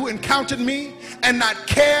anybody who encountered me and not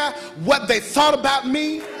care what they thought about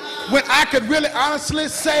me, when I could really honestly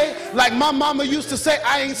say, like my mama used to say,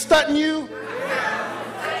 I ain't stunting you.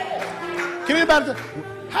 Can anybody,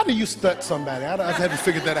 how do you stunt somebody? I haven't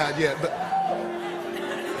figured that out yet. But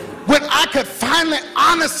when I could finally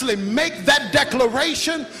honestly make that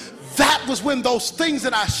declaration, that was when those things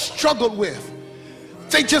that I struggled with,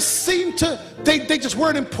 they just seemed to, they just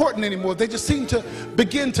weren't important anymore. They just seemed to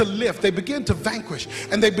begin to lift. They begin to vanquish.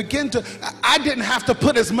 And they begin to, I didn't have to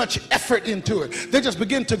put as much effort into it. They just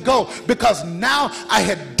begin to go, because now I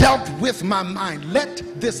had dealt with my mind. Let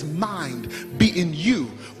this mind be in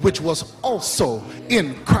you, which was also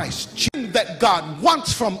in Christ Jesus. That God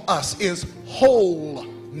wants from us is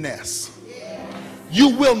wholeness. You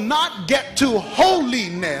will not get to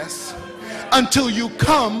holiness until you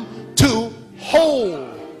come to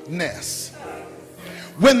wholeness.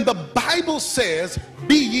 When the Bible says,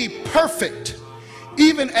 be ye perfect,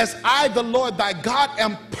 even as I, the Lord thy God,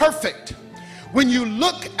 am perfect. When you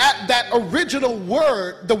look at that original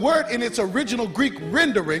word, the word in its original Greek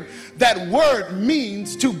rendering, that word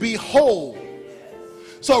means to be whole.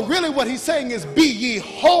 So really what he's saying is, be ye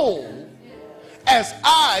whole as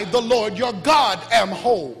I, the Lord your God, am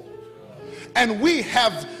whole. And we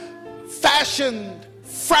have fashioned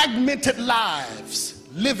fragmented lives,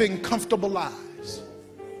 living comfortable lives.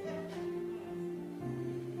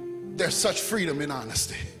 There's such freedom in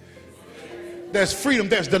honesty. There's freedom,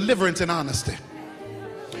 there's deliverance in honesty.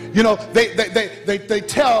 You know, they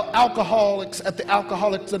tell alcoholics at the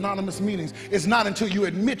Alcoholics Anonymous meetings, it's not until you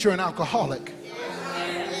admit you're an alcoholic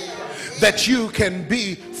that you can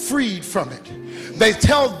be freed from it. They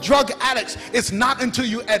tell drug addicts, it's not until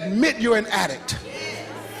you admit you're an addict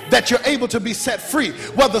that you're able to be set free.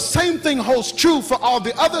 Well, the same thing holds true for all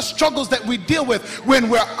the other struggles that we deal with. When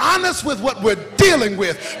we're honest with what we're dealing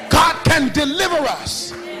with, God can deliver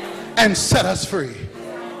us and set us free.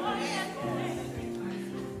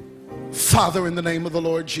 Father, in the name of the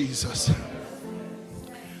Lord Jesus,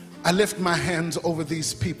 I lift my hands over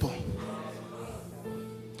these people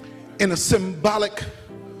in a symbolic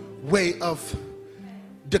way of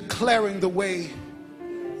declaring the way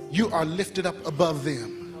you are lifted up above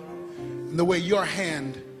them, and the way your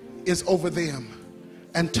hand is over them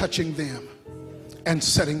and touching them and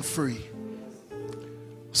setting free.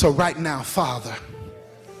 So right now, Father,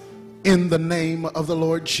 in the name of the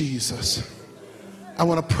Lord Jesus, I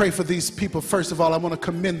want to pray for these people. First of all, I want to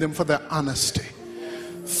commend them for their honesty.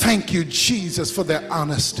 Thank you, Jesus, for their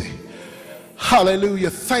honesty. Hallelujah.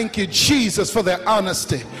 Thank you, Jesus, for their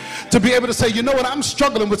honesty. To be able to say, you know what, I'm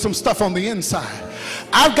struggling with some stuff on the inside.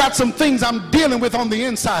 I've got some things I'm dealing with on the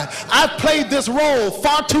inside. I've played this role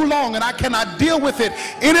far too long and I cannot deal with it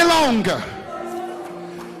any longer.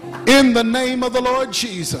 In the name of the Lord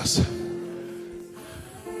Jesus.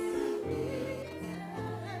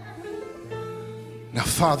 Now,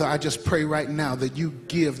 Father, I just pray right now that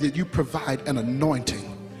you provide an anointing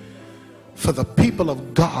for the people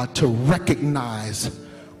of God to recognize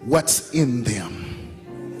what's in them.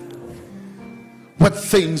 What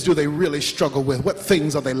things do they really struggle with? What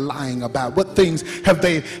things are they lying about? What things have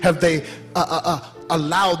they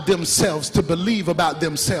allowed themselves to believe about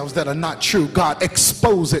themselves that are not true? God,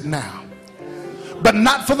 expose it now. But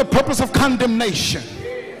not for the purpose of condemnation,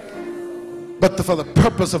 but for the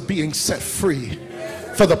purpose of being set free,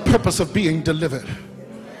 for the purpose of being delivered.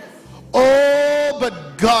 Oh,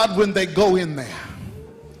 but God, when they go in there,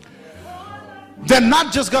 they're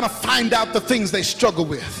not just going to find out the things they struggle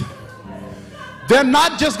with. They're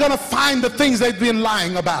not just going to find the things they've been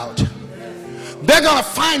lying about. They're going to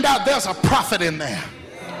find out there's a prophet in there.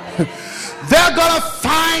 They're going to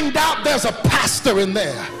find out there's a pastor in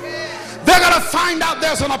there. They're going to find out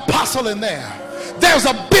there's an apostle in there. There's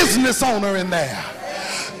a business owner in there.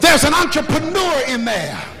 There's an entrepreneur in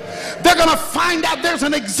there. They're going to find out there's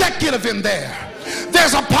an executive in there.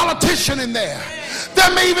 There's a politician in there.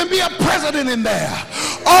 There may even be a president in there.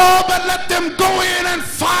 Oh, but let them go in and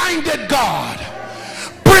find it, God.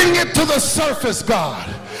 Bring it to the surface, God.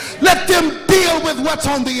 Let them deal with what's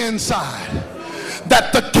on the inside.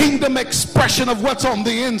 That the kingdom expression of what's on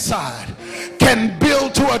the inside can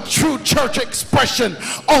build to a true church expression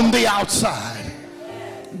on the outside.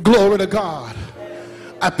 Glory to God.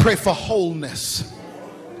 I pray for wholeness.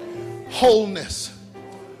 Wholeness.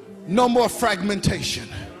 No more fragmentation.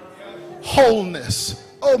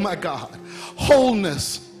 Wholeness. Oh my God.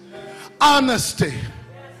 Wholeness. Honesty.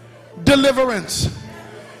 Deliverance.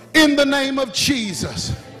 In the name of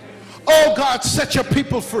Jesus. Oh God, set your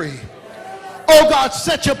people free. Oh God,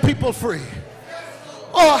 set your people free.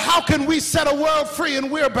 Oh, how can we set a world free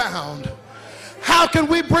and we're bound? How can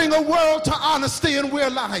we bring a world to honesty and we're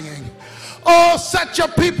lying? Oh, set your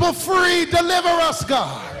people free. Deliver us,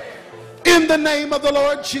 God. In the name of the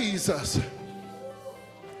Lord Jesus.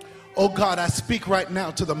 Oh God, I speak right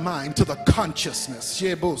now to the mind, to the consciousness.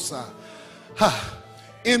 In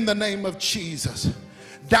the name of Jesus.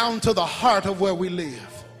 Down to the heart of where we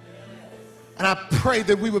live. And I pray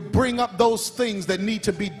that we would bring up those things that need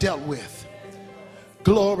to be dealt with.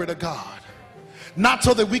 Glory to God. Not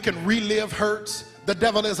so that we can relive hurts. The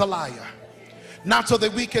devil is a liar. Not so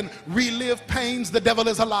that we can relive pains. The devil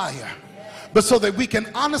is a liar. But so that we can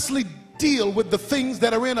honestly deal with the things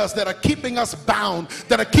that are in us that are keeping us bound,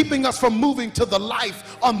 that are keeping us from moving to the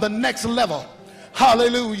life on the next level.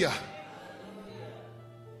 Hallelujah.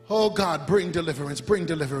 Oh God, bring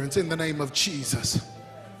deliverance in the name of Jesus.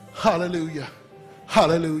 Hallelujah.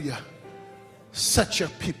 Hallelujah. Set your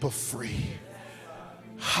people free.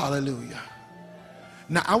 Hallelujah.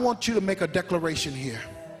 Now I want you to make a declaration here.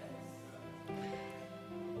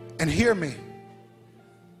 And hear me.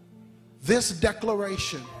 This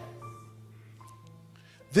declaration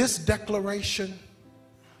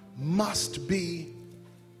must be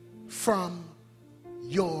from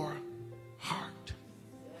your heart,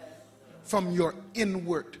 from your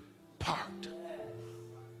inward part.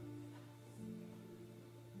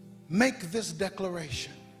 Make this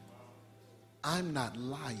declaration. I'm not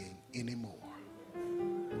lying anymore.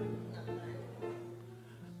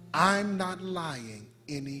 I'm not lying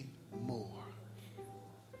anymore.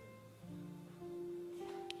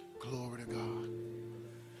 Glory to God.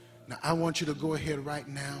 Now I want you to go ahead right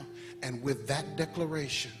now, and with that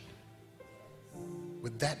declaration,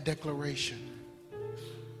 with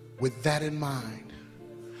that in mind,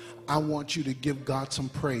 I want you to give God some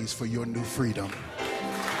praise for your new freedom.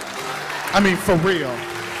 I mean, for real.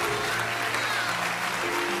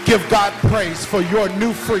 Give God praise for your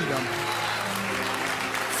new freedom.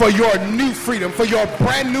 For your new freedom. For your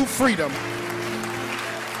brand new freedom.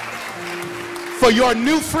 For your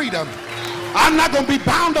new freedom. I'm not going to be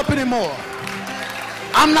bound up anymore.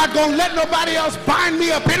 I'm not going to let nobody else bind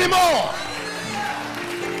me up anymore.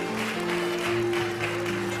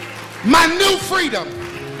 My new freedom.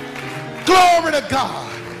 Glory to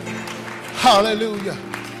God. Hallelujah.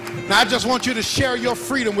 Now I just want you to share your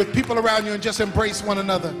freedom with people around you and just embrace one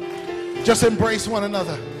another. Just embrace one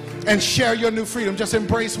another and share your new freedom. Just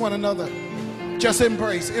embrace one another. Just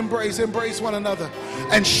embrace one another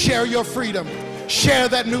and share your freedom. Share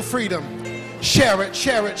that new freedom. Share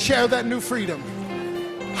that new freedom.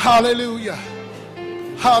 Hallelujah.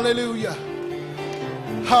 Hallelujah.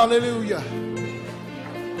 Hallelujah.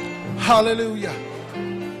 Hallelujah.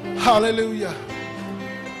 Hallelujah.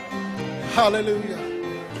 Hallelujah.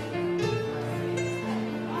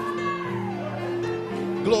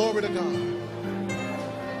 Glory to God.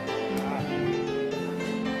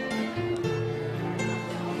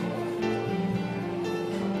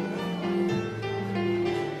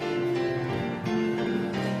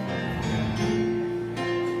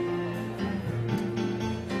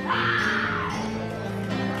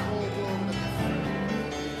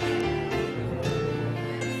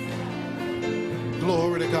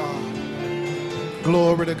 Glory to God.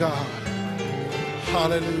 Glory to God.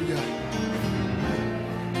 Hallelujah.